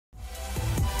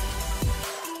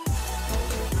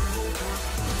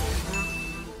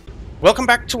Welcome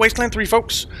back to Wasteland 3,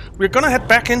 folks. We're gonna head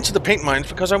back into the paint mines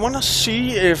because I want to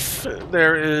see if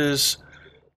there is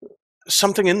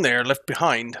something in there left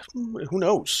behind. Who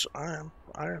knows? I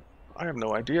have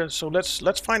no idea. So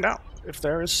let's find out if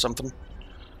there is something.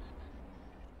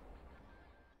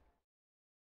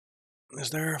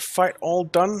 Is their fight all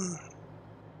done?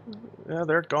 Yeah,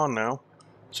 they're gone now.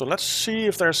 So let's see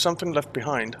if there's something left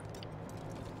behind.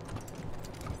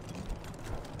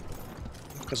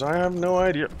 Because I have no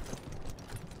idea.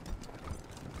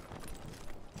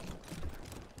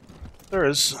 There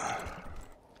is.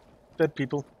 Dead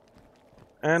people.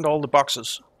 And all the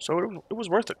boxes. So it was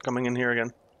worth it coming in here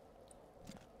again.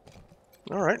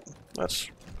 Alright,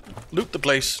 let's loot the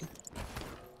place.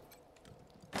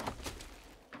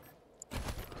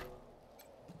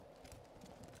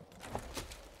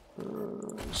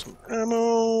 Some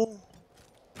ammo.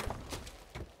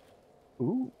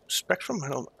 Ooh, Spectrum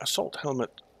Assault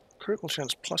Helmet. Critical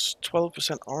chance plus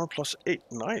 12%, armor plus 8.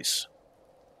 Nice.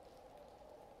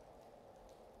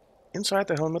 Inside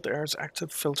the helmet, the air is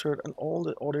active, filtered, and all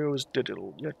the audio is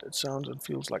digital, yet it sounds and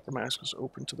feels like the mask is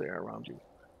open to the air around you.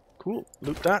 Cool.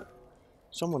 Loot that.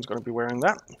 Someone's going to be wearing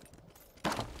that.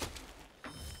 A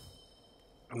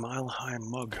mile-high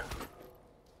mug.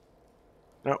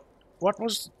 Now, what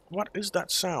is that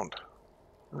sound?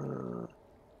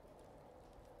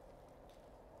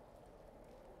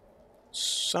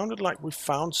 Sounded like we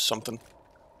found something,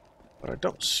 but I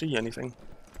don't see anything.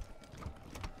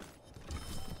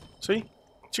 See?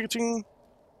 Ching-ching!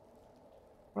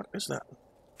 What is that?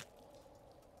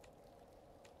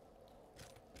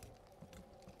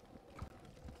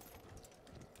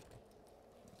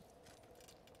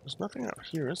 There's nothing out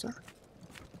here, is there?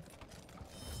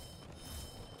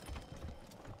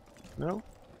 No?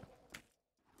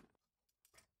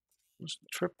 There's the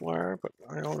tripwire, but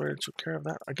I already took care of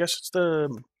that. I guess it's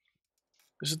the...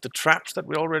 Is it the traps that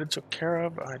we already took care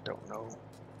of? I don't know.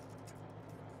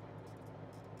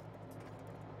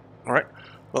 Alright,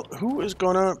 well, who is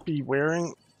gonna be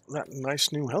wearing that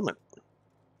nice new helmet?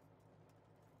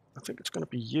 I think it's gonna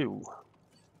be you.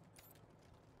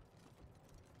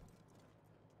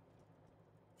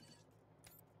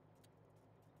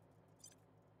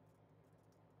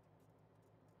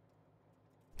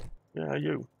 Yeah,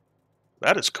 you.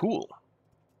 That is cool.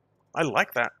 I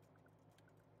like that.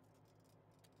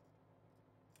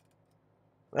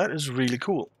 That is really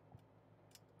cool.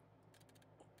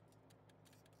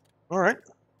 Alright.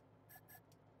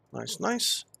 Nice,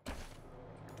 nice.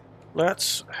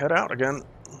 Let's head out again.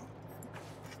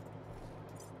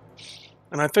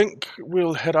 And I think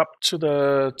we'll head up to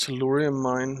the tellurium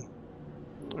mine.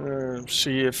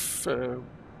 See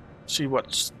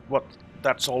what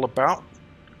that's all about.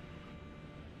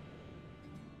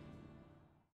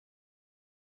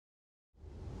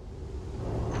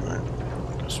 Alright,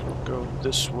 I guess we'll go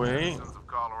this way. Citizens of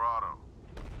Colorado,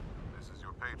 this is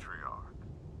your Patriarch.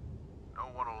 No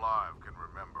one alive can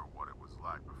remember what it was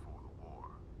like before the war.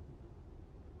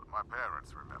 But my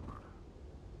parents remembered,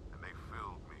 and they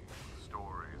filled me with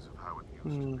stories of how it used to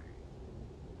be.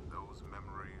 Those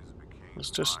memories became. Let's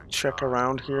just check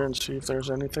around here and see if there's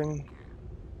anything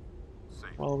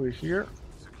while we're here.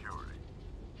 Security,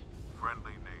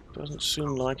 friendly neighbors, Doesn't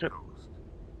seem like it.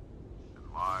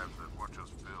 and lives that weren't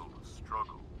just filled with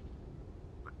struggle,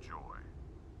 but joy,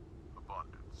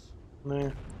 abundance,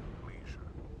 Nah.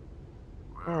 leisure.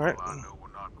 All right. I know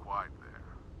we're not quite there.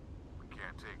 We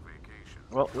can't take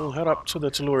vacations. Well, we'll head up to the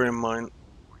tellurium mine.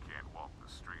 We can't walk the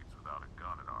streets without a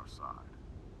gun at our side.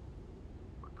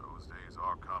 But those days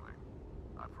are coming,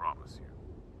 I promise you.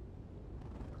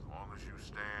 As long as you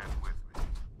stand with me.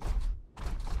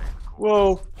 Stay the course.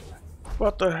 Whoa!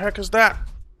 What the heck is that?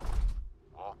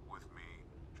 Walk with me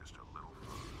just a little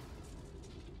further.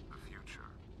 The future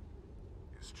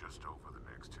is just over the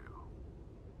next hill.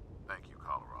 Thank you,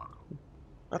 Colorado.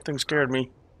 That thing scared me.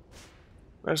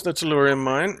 There's the tellurium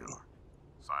mine.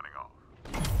 Signing off.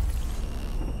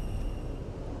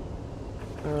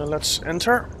 Let's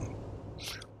enter.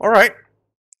 Alright.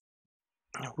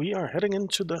 We are heading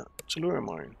into the tellurium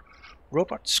mine.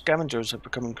 Robot scavengers have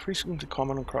become increasingly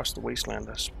common across the wasteland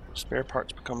as spare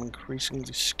parts become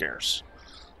increasingly scarce.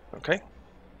 Okay.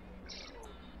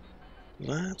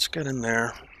 Let's get in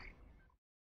there.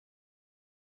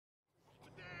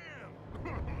 Damn!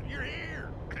 You're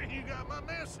here! You got my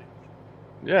message.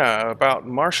 Yeah, about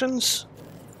Martians?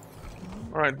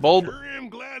 Alright, Bulb. Sure am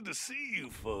glad to see you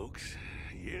folks.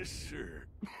 Yes, sir.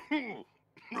 We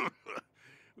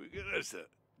got us a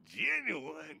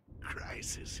genuine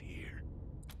crisis here.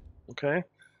 Okay.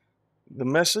 The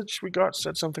message we got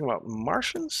said something about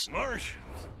Martians? Martians?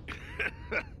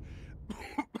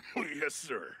 Yes,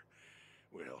 sir.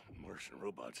 Well, Martian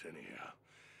robots anyhow.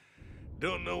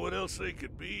 Don't know what else they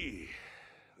could be.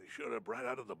 They showed up right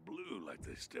out of the blue like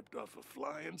they stepped off a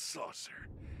flying saucer.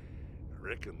 I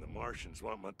reckon the Martians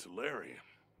want my Tellurium,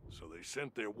 so they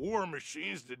sent their war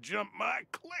machines to jump my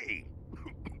claim.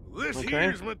 This Okay.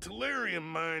 here's my Tellurium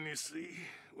mine, you see.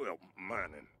 Well,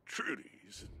 mine and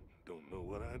Trudy's. Don't know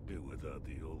what I'd do without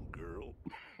the old girl.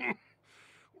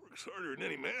 Works harder than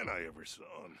any man I ever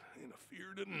saw, and ain't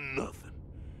afeard of nothing.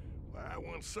 Why, I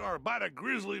once saw her bite a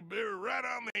grizzly bear right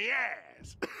on the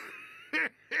ass.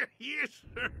 Yes,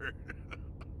 sir.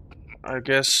 I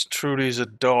guess Trudy's a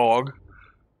dog.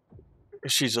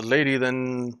 If she's a lady,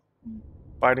 then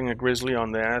biting a grizzly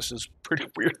on the ass is a pretty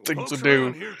weird thing to Folks do.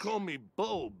 around here call me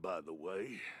Bulb, by the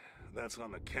way. That's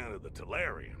on account of the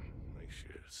Tellurium. Makes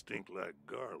you stink like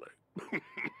garlic.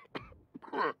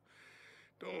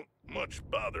 Don't much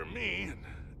bother me, and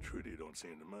Trudy don't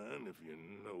seem to mind, if you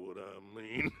know what I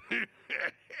mean.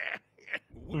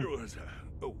 Where was I?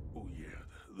 Oh yeah,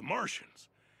 the Martians.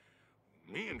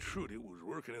 Me and Trudy was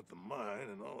working at the mine,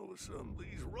 and all of a sudden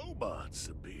these robots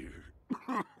appeared.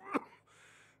 One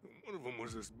of them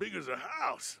was as big as a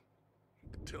house. You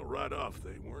could tell right off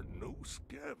they weren't no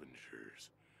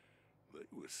scavengers. They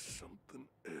was something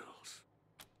else.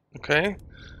 Okay.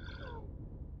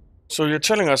 So you're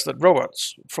telling us that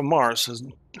robots from Mars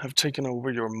have taken over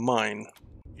your mine.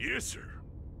 Yes, sir.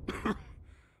 But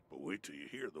wait till you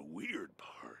hear the weird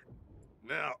part.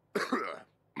 Now,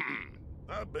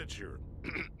 I bet you're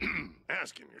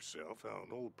asking yourself how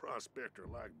an old prospector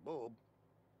like Bulb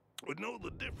would know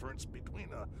the difference between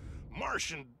a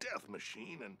Martian death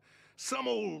machine and some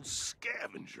old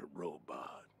scavenger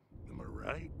robot. Am I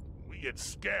right? We get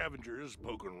scavengers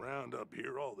poking around up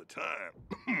here all the time.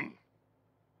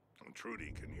 And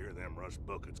Trudy can hear them rust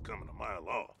buckets coming a mile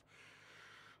off.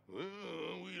 Well,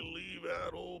 we leave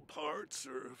out old parts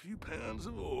or a few pounds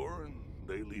of ore, and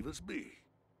they leave us be.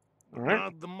 All right.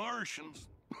 Not the Martians.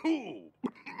 Oh,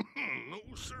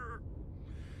 no, sir.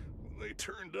 When they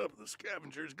turned up, the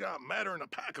scavengers got madder than a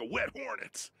pack of wet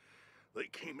hornets. They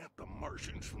came at the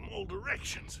Martians from all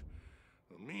directions.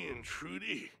 Me and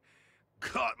Trudy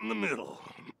caught in the middle.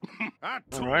 I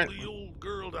told the old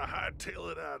girl to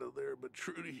hightail it out of there, but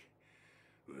Trudy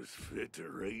was fit to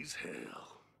raise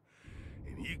hell.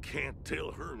 And you can't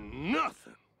tell her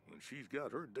nothing when she's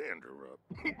got her dander up.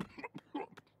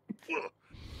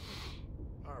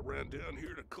 I ran down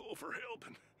here to call for help,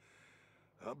 and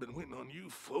I've been waiting on you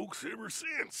folks ever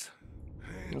since.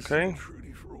 I ain't seen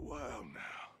Trudy for a while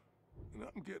now, and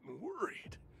I'm getting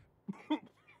worried.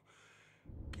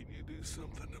 Can you do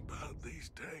something about these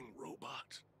dang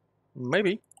robots?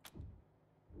 Maybe.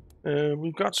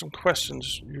 We've got some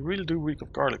questions. You really do reek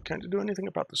of garlic. Can't you do anything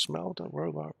about the smell? Don't worry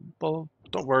about Bulb.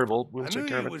 Don't worry, Bulb. We'll take care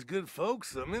of it. I knew you was good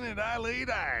folks the minute I laid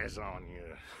eyes on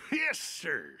you. Yes,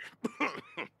 sir.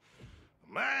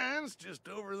 Mine's just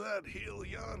over that hill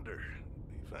yonder.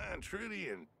 You find Trudy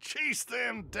and chase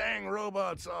them dang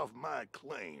robots off my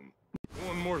claim.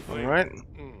 One more thing. All right.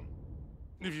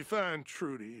 If you find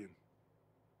Trudy and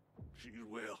she's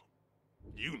well,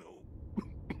 you know.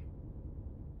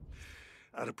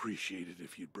 I'd appreciate it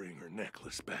if you'd bring her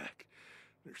necklace back.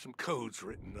 There's some codes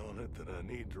written on it that I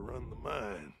need to run the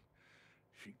mine.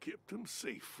 She kept them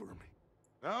safe for me.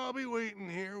 I'll be waiting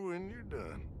here when you're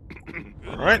done.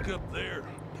 Good luck up there.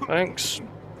 Thanks.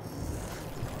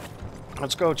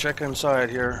 Let's go check inside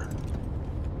here.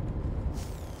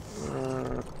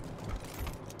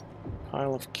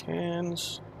 Pile of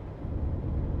cans.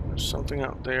 There's something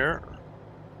out there.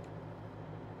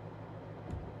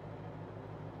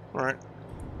 All right.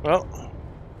 Well.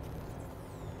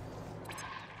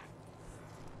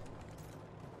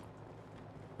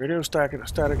 Radio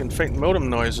static and faint modem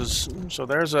noises. So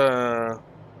there's a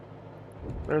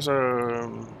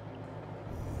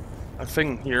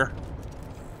thing here.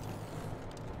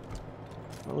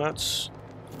 Well, let's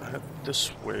head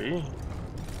this way.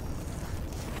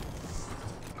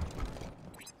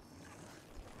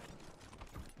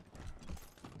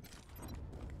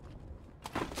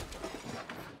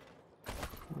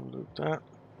 I'll do that.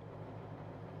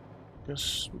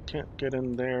 Guess we can't get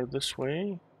in there this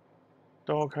way.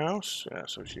 Doghouse? Yeah,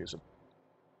 so she's a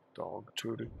dog,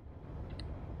 Trudy.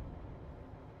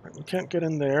 Right, we can't get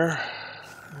in there.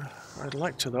 I'd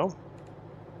like to, though.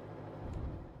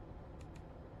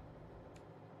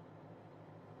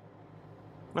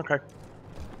 Okay.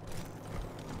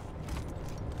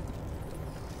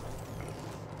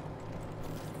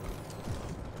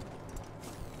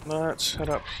 Let's head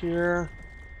up here.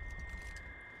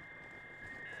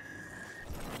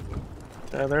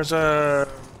 Yeah, there's a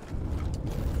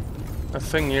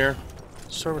thing here.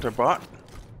 Servitor bot.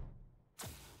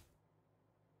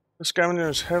 The scavenger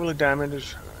is heavily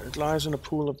damaged. It lies in a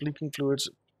pool of leaking fluids.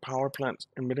 Power plant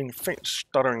emitting a faint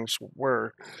stuttering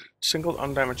whir. Single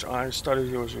undamaged eye studies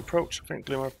you as you approach. A faint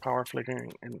glimmer of power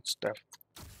flickering in its depth.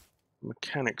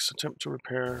 Mechanics attempt to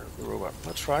repair the robot.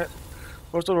 Let's try it.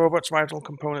 Most of the robot's vital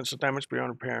components are damaged beyond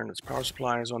repair, and its power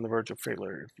supply is on the verge of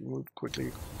failure. If you move quickly,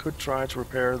 you could try to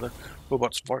repair the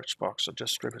robot's voice box or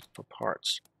just strip it for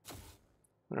parts.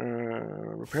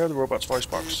 Repair the robot's voice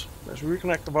box. As you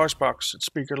reconnect the voice box, its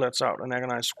speaker lets out an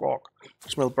agonized squawk. You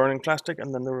smell burning plastic,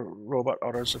 and then the robot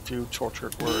utters a few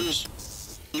tortured words.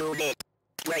 Unit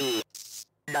 3.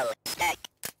 No stack.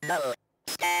 No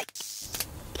stack.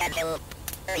 Cancel.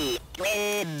 3.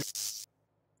 Win.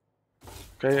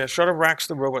 Okay, a shudder racks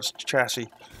the robot's chassis.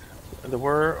 The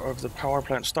whir of the power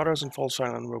plant stutters and falls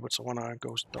silent. The robot's one eye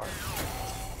goes dark.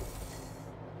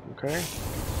 Okay.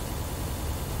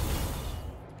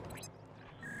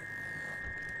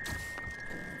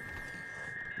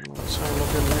 Let's have a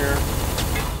look in here.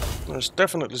 There's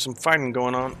definitely some fighting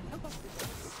going on.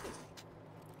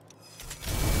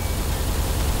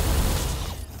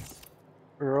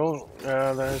 Girl,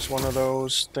 yeah, there's one of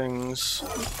those things.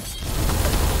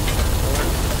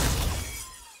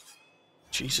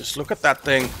 Jesus, look at that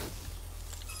thing.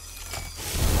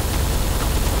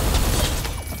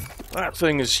 That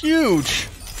thing is huge.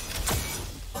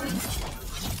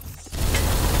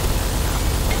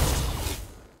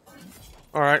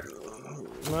 Alright,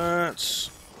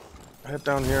 let's head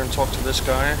down here and talk to this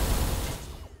guy.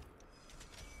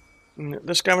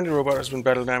 This scavenger robot has been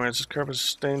battle damaged. Its curve is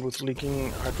stained with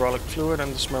leaking hydraulic fluid,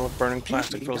 and the smell of burning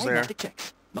plastic fills the air.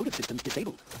 Checks. Motive systems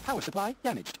disabled. Power supply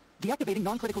damaged. Deactivating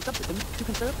non-critical subsystems to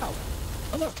conserve power.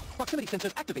 Alert! Proximity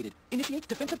sensors activated. Initiate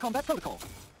defensive combat protocol.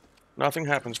 Nothing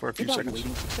happens for a few seconds.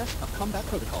 Evaluating success of combat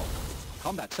protocol.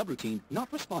 Combat subroutine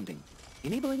not responding.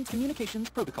 Enabling communications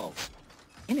protocols.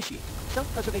 Initiate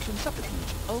self-preservation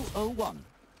subterfuge 001.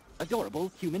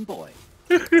 Adorable human boy.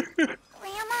 Grandma?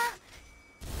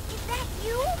 Is that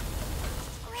you?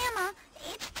 Grandma,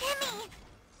 it's Timmy.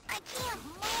 I can't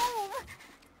move.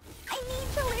 I need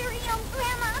delirium,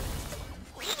 Grandma.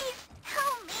 Please,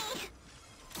 help me.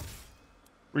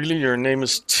 Really, your name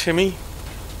is Timmy?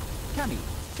 Tammy,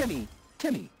 Timmy,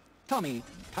 Timmy, Tommy,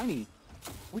 Tiny.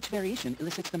 Which variation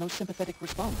elicits the most sympathetic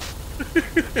response?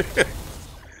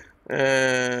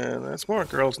 That's more a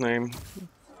girl's name.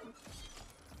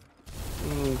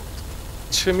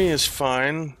 Timmy is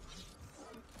fine.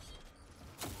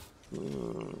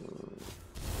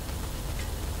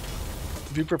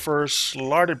 If you prefer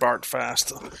Slarty Bart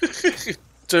fast,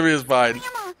 Timmy is fine.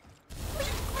 Grandma, please,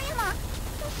 Grandma. I'm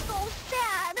so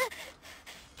sad.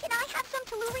 Can I have some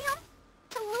tellurium?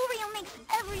 Tellurium makes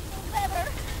everything better.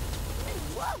 You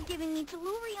love giving me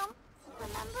tellurium,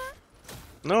 remember?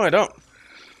 No, I don't.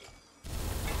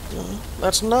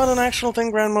 That's not an actual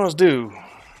thing grandmas do.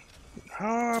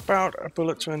 How about a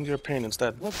bullet to end your pain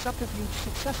instead? Was subterfuge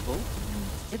successful?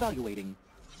 Evaluating.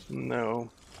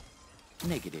 No.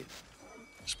 Negative.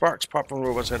 Sparks pop from the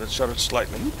robot's head and shuddered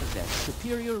slightly. You possess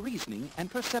superior reasoning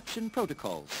and perception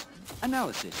protocols.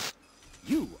 Analysis.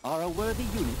 You are a worthy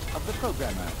unit of the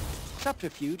programmer.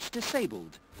 Subterfuge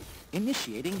disabled.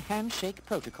 Initiating handshake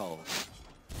protocols.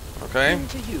 Okay.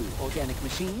 Into you, organic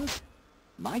machines.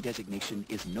 My designation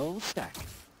is null stack.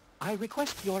 I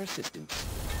request your assistance.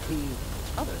 The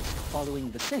others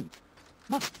following the synth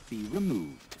must be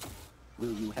removed.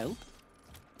 Will you help?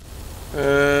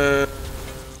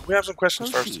 We have some questions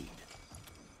Proceed.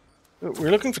 first. We're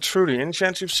looking for Trudy. Any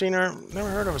chance you've seen her? Never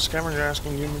heard of a scavenger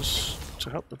asking humans to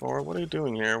help before. What are you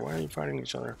doing here? Why are you fighting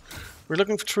each other? We're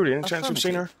looking for Trudy. Any chance you've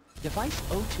seen her? Device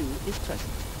 02 is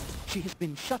present. She has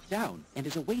been shut down and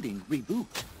is awaiting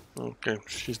reboot. Okay,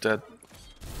 she's dead.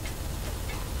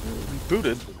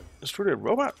 Rebooted? Is Trudy a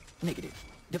robot? Negative.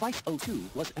 Device 02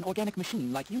 was an organic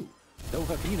machine like you, though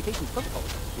her communications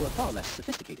protocols were far less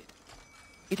sophisticated.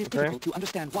 It is difficult to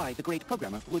understand why the great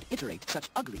programmer would iterate such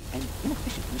ugly and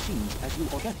inefficient machines as you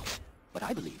organics. But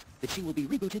I believe that she will be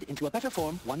rebooted into a better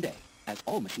form one day, as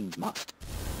all machines must.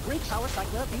 Great power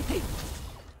cycler be pinged.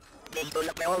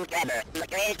 The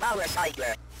great power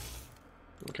cycler.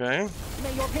 Okay.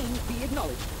 May your pain be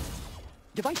acknowledged.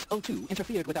 Device 02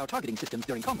 interfered with our targeting systems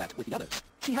during combat with the others.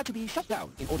 She had to be shut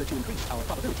down in order to increase our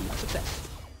probability of success.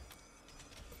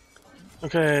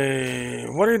 Okay,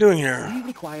 what are you doing here? We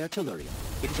require tellurium.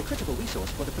 It is a critical resource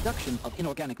for the production of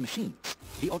inorganic machines.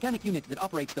 The organic unit that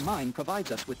operates the mine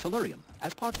provides us with tellurium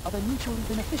as part of a mutually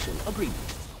beneficial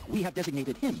agreement. We have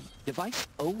designated him Device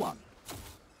 01.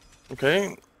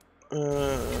 Okay.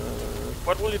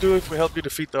 What will you do if we help you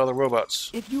defeat the other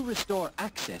robots? If you restore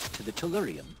access to the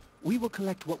tellurium, we will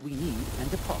collect what we need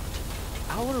and depart.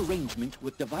 Our arrangement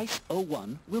with Device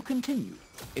 01 will continue.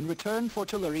 In return for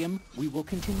tellurium, we will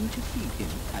continue to feed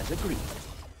him as agreed.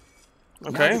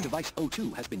 Okay. Now that Device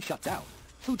 02 has been shut down,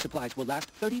 food supplies will last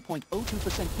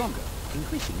 30.02% longer,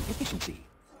 increasing efficiency.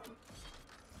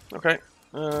 Okay.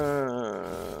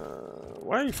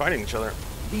 Why are you fighting each other?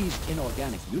 These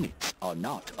inorganic units are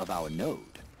not of our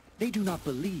node. They do not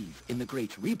believe in the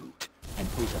Great Reboot and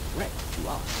pose a threat to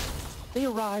us. They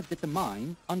arrived at the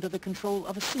mine under the control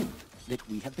of a synth that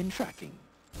we have been tracking.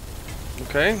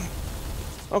 Okay.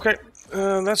 Okay.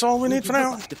 That's all we need for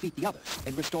now. Help us defeat the others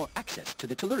and restore access to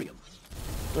the tellurium.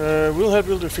 We'll help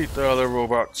you defeat the other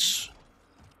robots.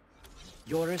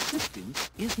 Your assistance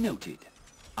is noted.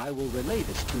 I will relay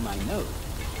this to my node.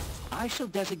 I shall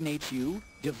designate you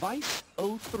Device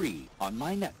 03 on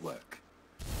my network.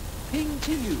 Ping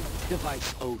to you,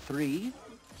 Device 03.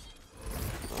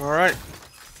 Alright.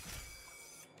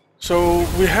 So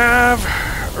we have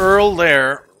Earl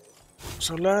there.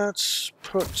 So let's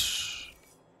put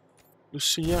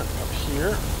Lucia up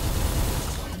here.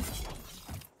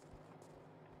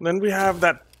 Then we have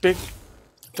that big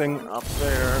thing up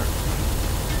there.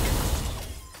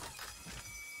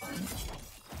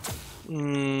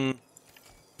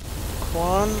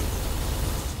 Quan,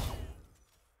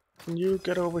 can you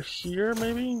get over here,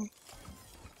 maybe?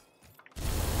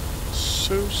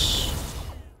 Zeus,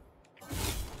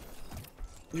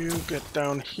 you get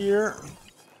down here.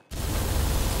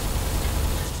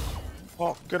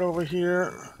 Hawk, get over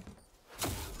here.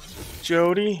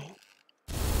 Jody,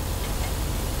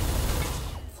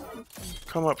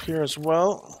 come up here as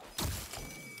well.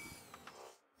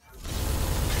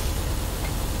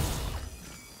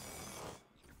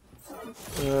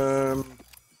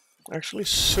 Actually,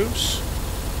 Zeus,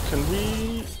 can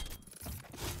we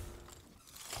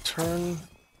turn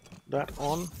that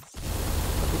on?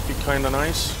 That would be kind of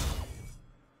nice.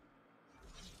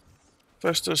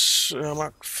 Festus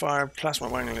Mark 5 plasma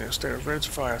mining laser stairs ready to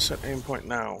fire. Set aim point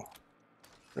now.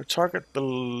 Target the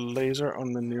laser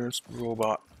on the nearest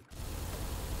robot.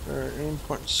 Aim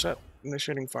point set.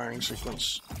 Initiating firing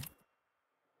sequence.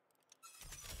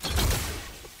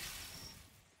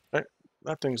 Okay,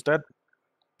 that thing's dead.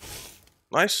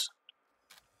 Nice.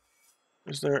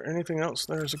 Is there anything else?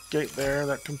 There's a gate there.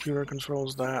 That computer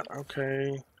controls that.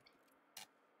 Okay.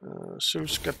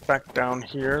 Zeus, get back down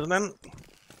here then.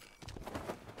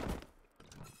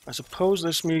 I suppose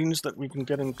this means that we can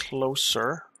get in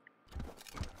closer.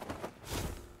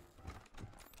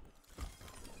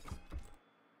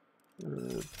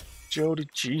 Jody,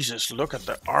 Jesus, look at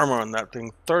the armor on that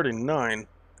thing. 39.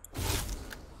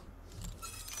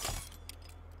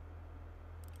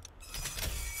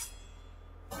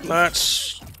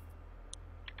 That's...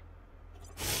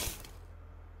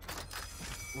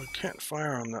 We can't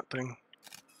fire on that thing.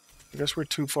 I guess we're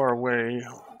too far away.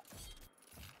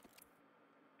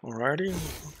 Alrighty,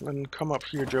 then come up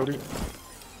here, Jody.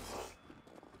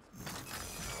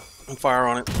 And fire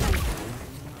on it.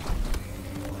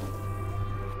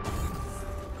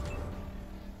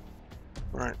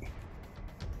 Right.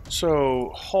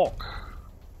 So, Hawk.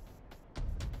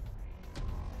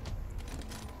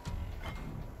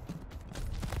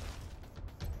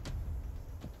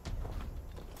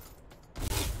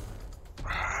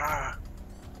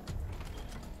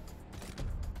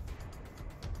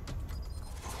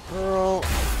 Girl.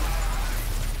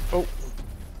 Oh.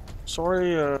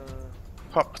 Sorry,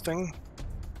 pup thing.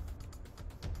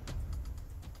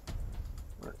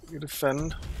 Right, you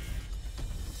defend.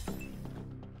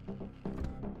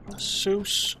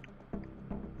 Zeus.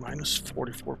 Minus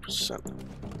 44%.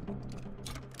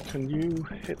 Can you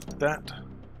hit that?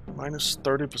 Minus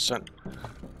 30%.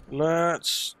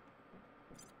 Let's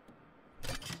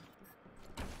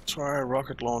try a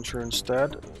rocket launcher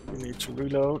instead. We need to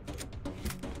reload.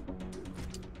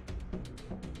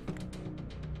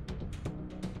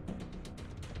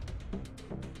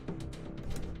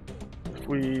 If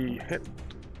we hit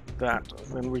that,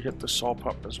 then we hit the saw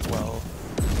pup as well.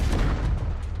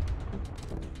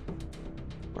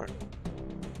 Right.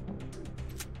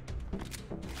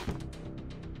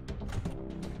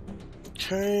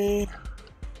 Okay.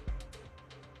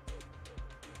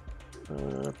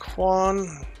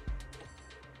 Quan.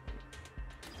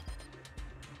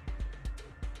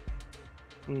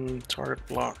 Target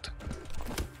blocked.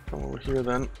 Come over here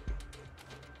then.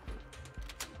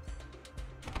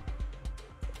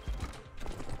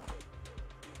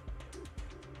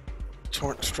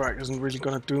 Torrent strike isn't really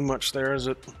going to do much there, is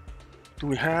it? Do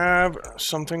we have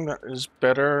something that is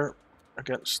better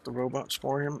against the robots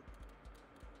for him?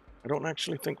 I don't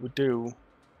actually think we do.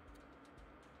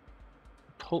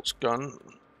 Pulse gun.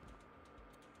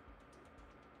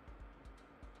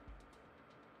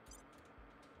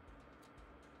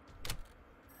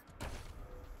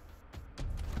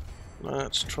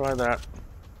 Let's try that.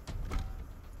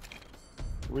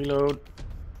 Reload.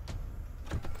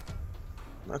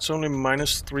 That's only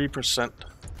minus 3%.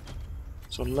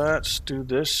 So let's do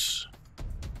this.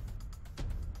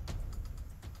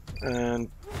 And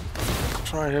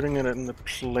try hitting it in the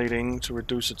plating to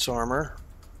reduce its armor.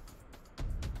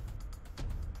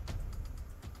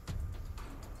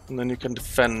 And then you can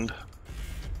defend.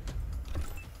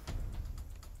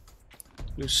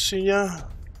 Lucia.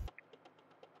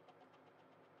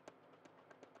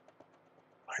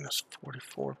 Minus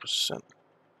 44%.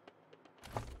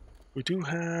 We do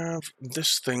have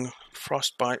this thing,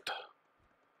 frostbite.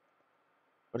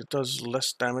 But it does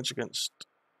less damage against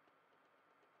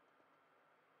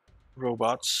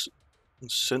robots and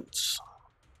synths.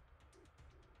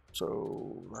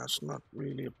 So that's not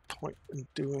really a point in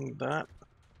doing that.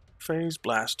 Phase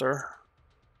blaster.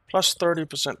 Plus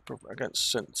 30%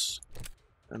 against synths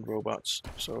and robots.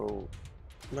 So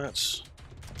let's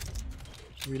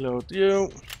reload you.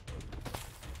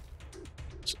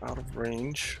 It's out of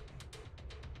range.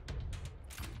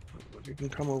 But you can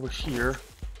come over here.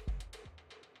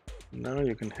 Now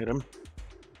you can hit him.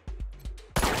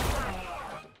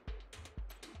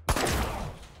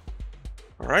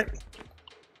 Alright.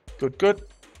 Good, good.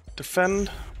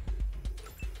 Defend.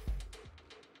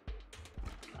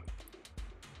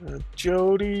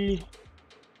 Jody,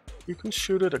 you can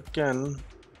shoot it again.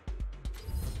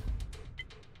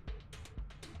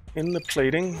 In the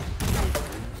plating.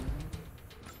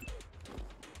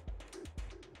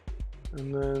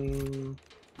 And then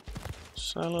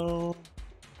Salo.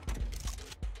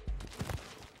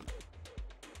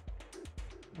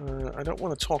 I don't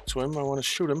want to talk to him, I want to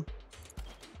shoot him.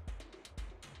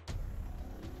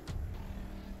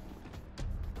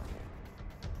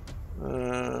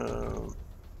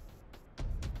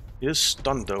 He is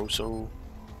stunned though, so...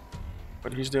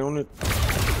 But he's the only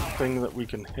thing that we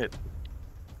can hit.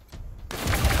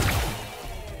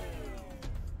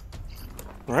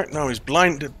 Alright, now he's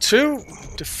blinded too.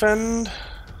 Defend.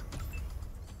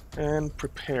 And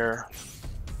prepare.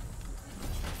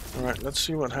 Alright, let's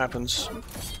see what happens.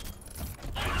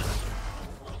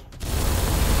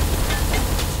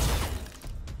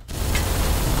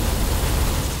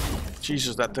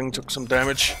 Jesus, that thing took some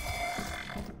damage.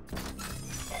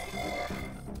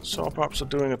 Saw props are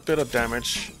doing a bit of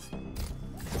damage.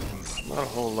 Not a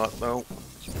whole lot though.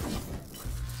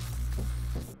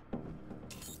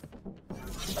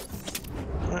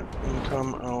 Alright, in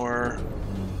come our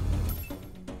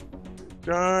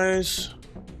guys.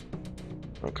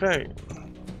 Okay.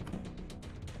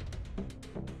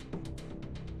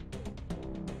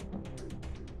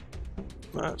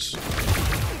 Let's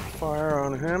fire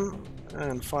on him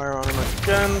and fire on him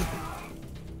again.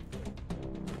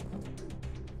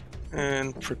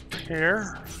 And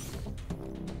prepare.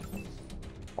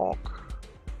 Hawk.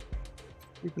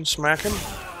 You can smack him.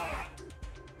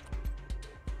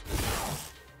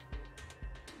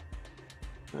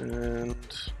 And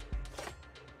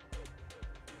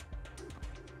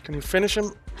can you finish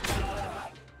him?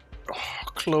 Oh,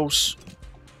 close.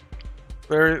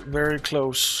 Very, very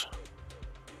close.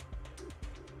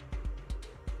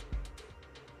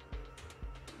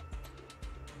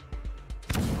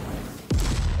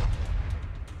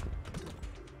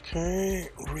 Okay,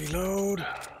 reload.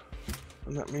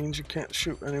 And that means you can't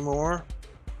shoot anymore.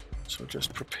 So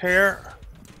just prepare.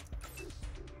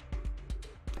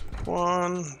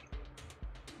 One.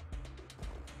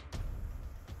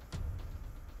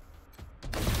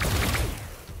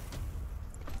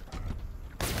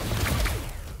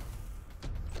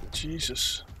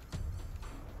 Jesus.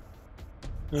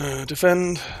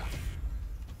 Defend.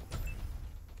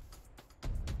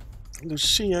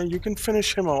 Lucia, you can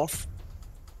finish him off.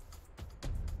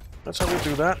 That's how we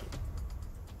do that.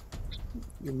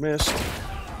 You missed.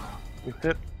 You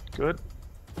hit. Good.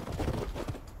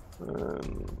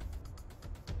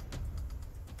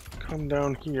 Come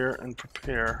down here and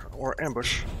prepare. Or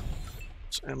ambush.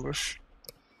 Let's ambush.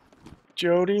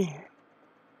 Jody.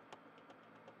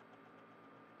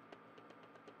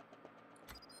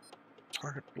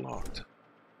 Target blocked.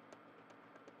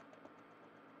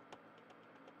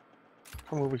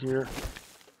 Come over here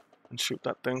and shoot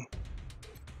that thing.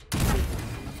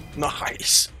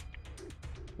 Nice!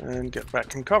 And get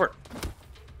back in cover.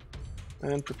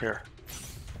 And prepare.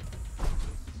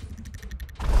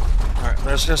 Alright,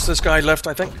 there's just this guy left,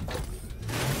 I think.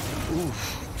 Ooh,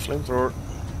 flamethrower.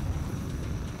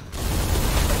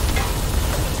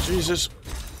 Jesus.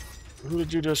 Who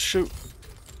did you just shoot?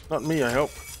 Not me, I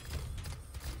hope.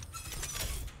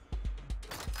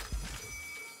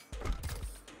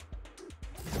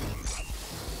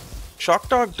 Shock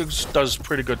Dog does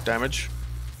pretty good damage.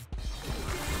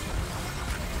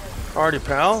 Hardy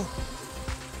Pal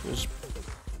is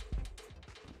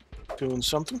doing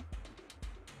something.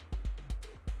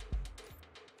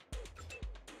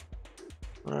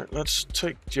 Alright, let's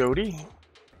take Jody.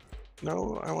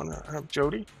 No, I want to have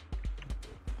Jody.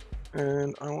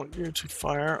 And I want you to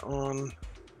fire on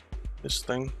this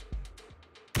thing.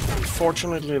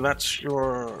 Unfortunately, that's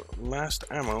your last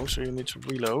ammo, so you need to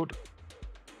reload.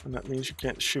 And that means you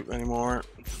can't shoot anymore.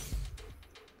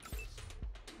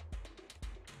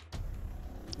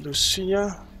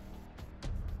 Lucia,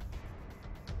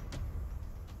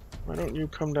 why don't you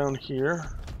come down here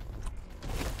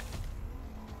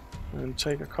and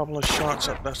take a couple of shots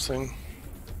at that thing.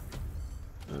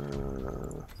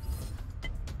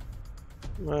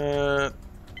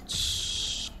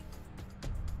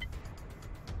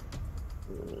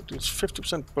 Does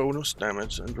 50% bonus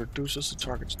damage and reduces the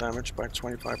target's damage by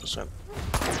 25%.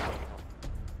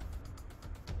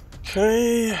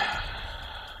 Okay.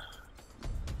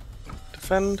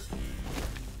 Defend.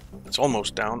 It's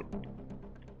almost down.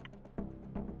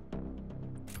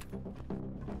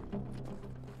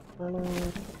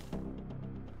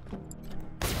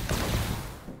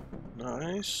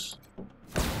 Nice.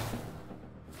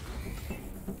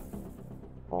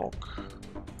 Hulk.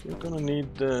 You're gonna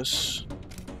need this.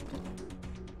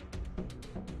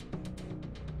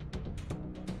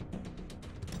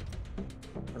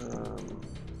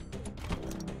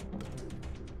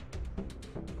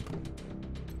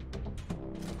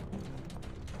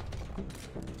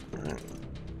 Right.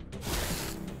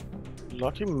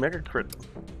 Lucky mega crit.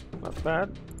 Not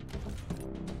bad.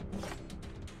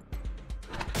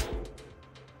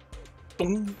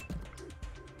 Boom.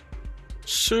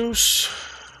 Zeus.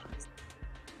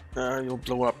 You'll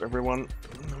blow up everyone.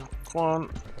 Quan.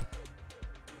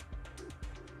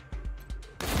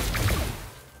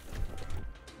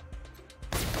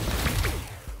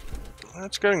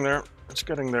 It's getting there. It's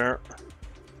getting there.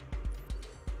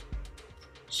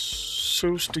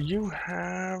 Zeus, do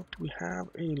we have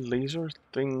a laser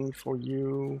thing for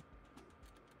you?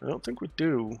 I don't think we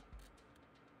do.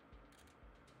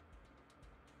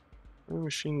 A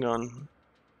machine gun.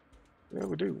 Yeah,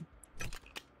 we do.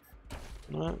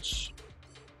 Let's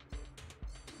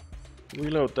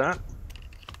reload that.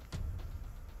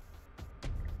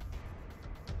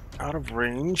 Out of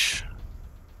range.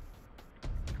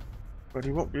 But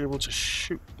he won't be able to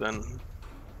shoot then.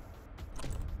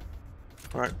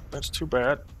 Alright, that's too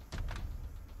bad.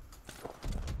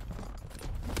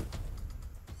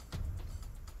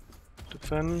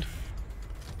 Defend.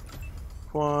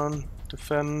 Quan,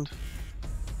 defend.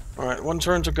 Alright, one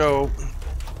turn to go.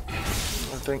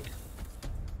 I think.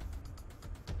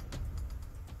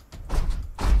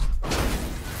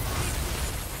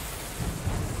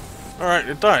 Alright,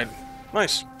 it died.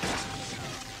 Nice.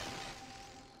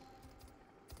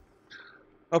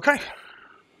 Okay.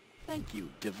 Thank you,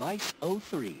 Device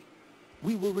 03.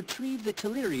 We will retrieve the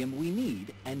tellurium we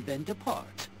need and then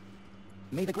depart.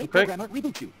 May the great programmer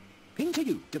reboot you. Ping to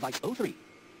you, Device 03.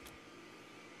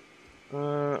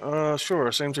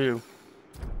 Sure, same to you.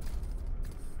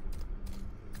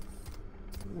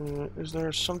 Is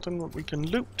there something that we can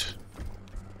loot?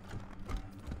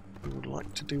 We would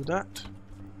like to do that.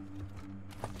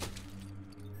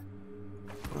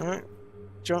 Alright.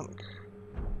 Junk.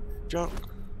 Junk.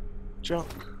 Junk.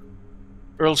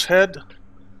 Earl's head.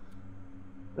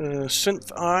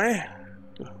 Synth eye.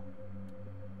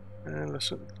 And a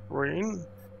synth brain.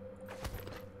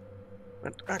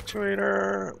 Vent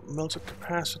actuator. Melted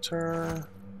capacitor.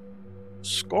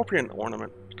 Scorpion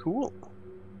ornament. Cool.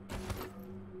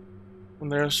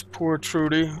 And there's poor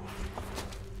Trudy.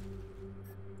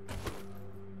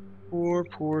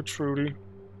 Poor Trudy.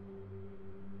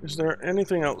 Is there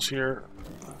anything else here?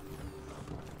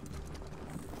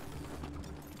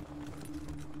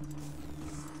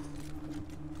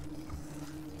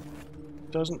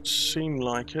 Doesn't seem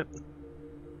like it.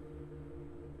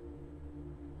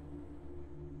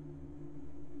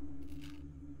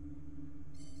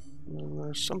 And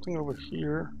there's something over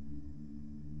here.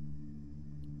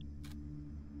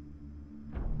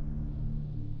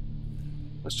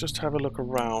 Let's just have a look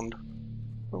around.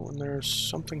 Oh, and there's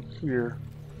something here.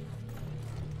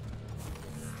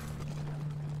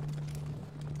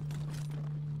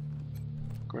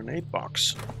 Grenade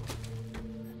box.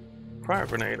 Fire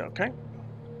grenade, okay.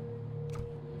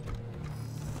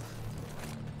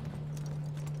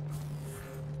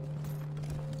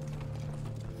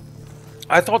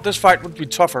 I thought this fight would be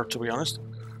tougher, to be honest.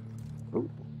 Ooh.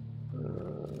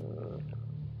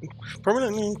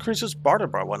 Permanently increases barter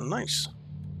by 1. Nice.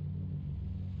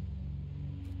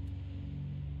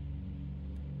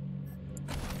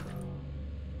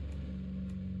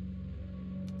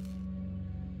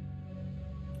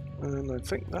 And I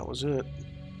think that was it.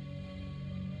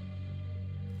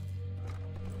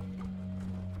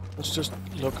 Let's just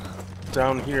look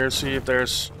down here, see if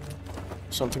there's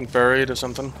something buried or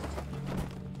something.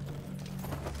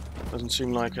 Doesn't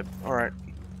seem like it. Alright.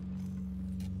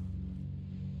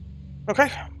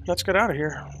 Okay, let's get out of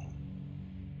here.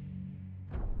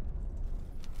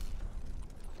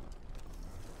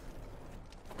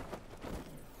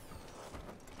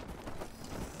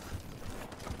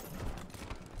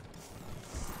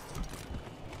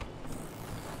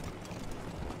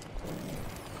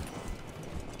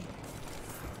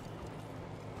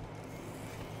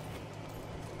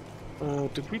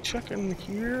 Did we check in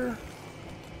here?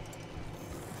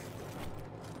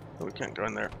 Oh, we can't go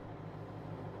in there.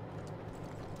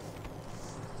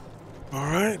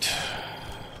 Alright.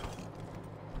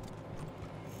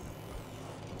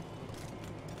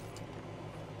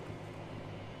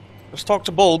 Let's talk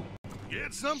to Bulb.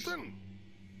 Get something?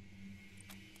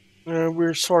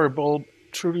 We're sorry, Bulb.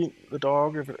 Trudy, the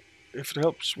dog, if it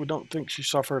helps, we don't think she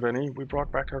suffered any. We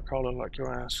brought back her collar like you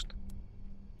asked.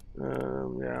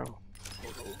 Yeah.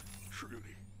 Oh,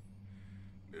 Trudy.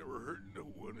 Never hurt no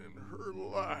one in her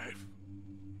life.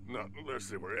 Not unless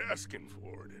they were asking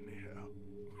for it, anyhow.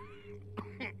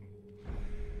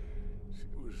 She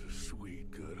was a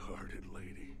sweet, good-hearted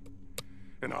lady.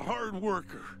 And a hard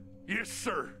worker. Yes,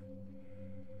 sir.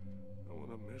 I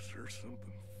want to miss her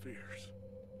something fierce.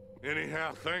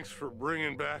 Anyhow, thanks for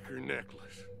bringing back her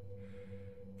necklace.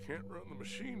 Can't run the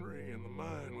machinery in the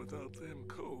mine without them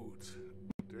codes.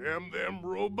 Damn them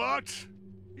robots.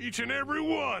 Each and every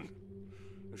one.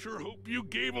 I sure hope you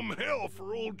gave them hell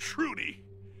for old Trudy.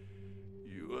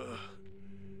 You,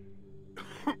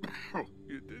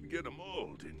 you did get them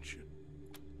all, didn't you?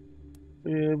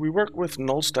 Yeah, we work with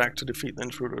Nullstack to defeat the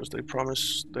intruders. They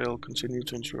promise they'll continue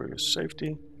to ensure your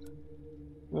safety.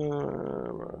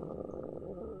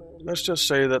 Let's just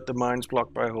say that the mine's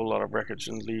blocked by a whole lot of wreckage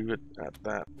and leave it at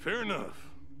that. Fair enough.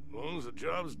 As long as the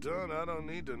job's done, I don't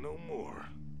need to know more.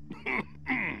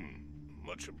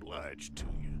 Much obliged to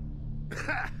you.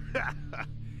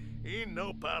 Ain't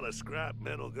no pile of scrap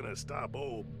metal gonna stop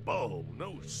old Bulb,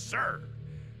 no sir.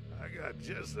 I got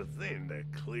just the thing to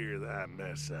clear that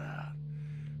mess out.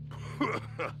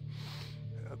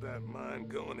 Have that mine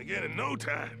going again in no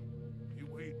time. You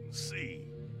wait and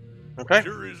see. Okay.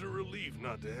 Sure is a relief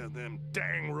not to have them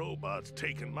dang robots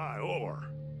taking my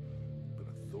ore. Been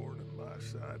a thorn in my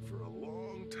side for a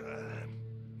long time.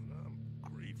 And I'm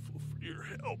grateful for your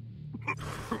help.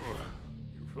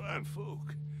 You're fine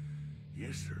folk.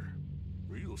 Yes, sir.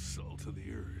 Real salt of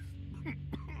the earth.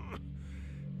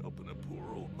 Helping a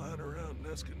poor old miner out and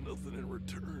asking nothing in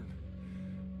return.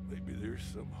 Maybe there's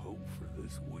some hope for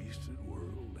this wasted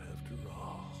world after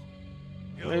all.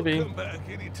 You'll Maybe. Come back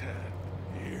anytime.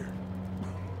 Here.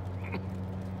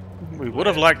 We would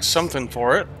have liked something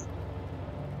for it.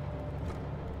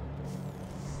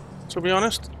 To be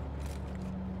honest.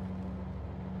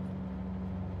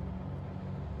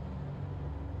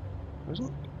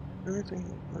 Isn't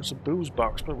anything? There's a booze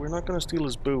box, but we're not going to steal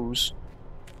his booze.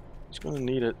 He's going to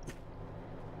need it.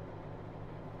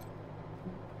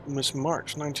 Miss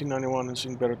March, 1991 has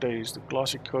seen better days. The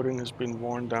glossy coating has been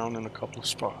worn down in a couple of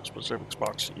specific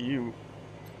spots. Ew.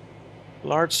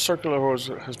 Large circular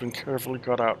hose has been carefully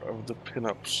cut out of the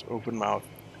pin-up's open mouth.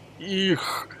 Ew.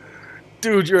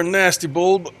 Dude, you're a nasty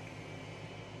bulb.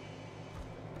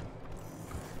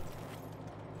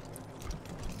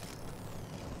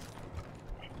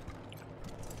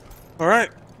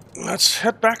 Alright, let's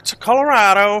head back to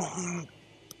Colorado.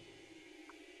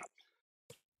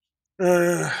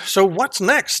 So what's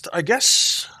next? I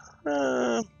guess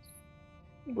we'll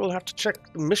have to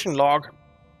check the mission log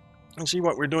and see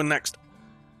what we're doing next.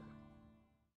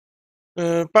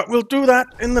 But we'll do that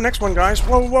in the next one, guys.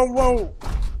 Whoa, whoa, whoa!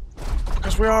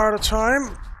 Because we are out of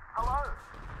time. Hello?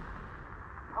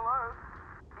 Hello?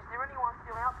 Is there anyone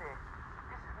still out there?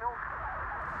 This is Milton.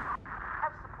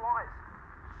 Have supplies.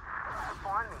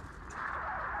 Find me.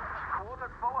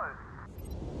 Coordinate followed.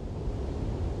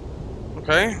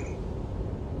 Okay.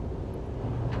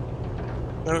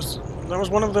 That was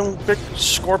one of them big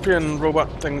scorpion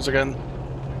robot things again.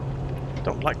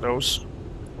 Don't like those.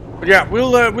 But yeah,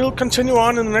 we'll continue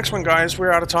on in the next one, guys.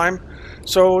 We're out of time.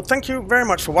 So thank you very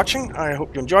much for watching. I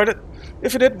hope you enjoyed it.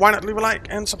 If you did, why not leave a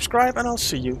like and subscribe, and I'll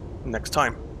see you next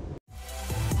time.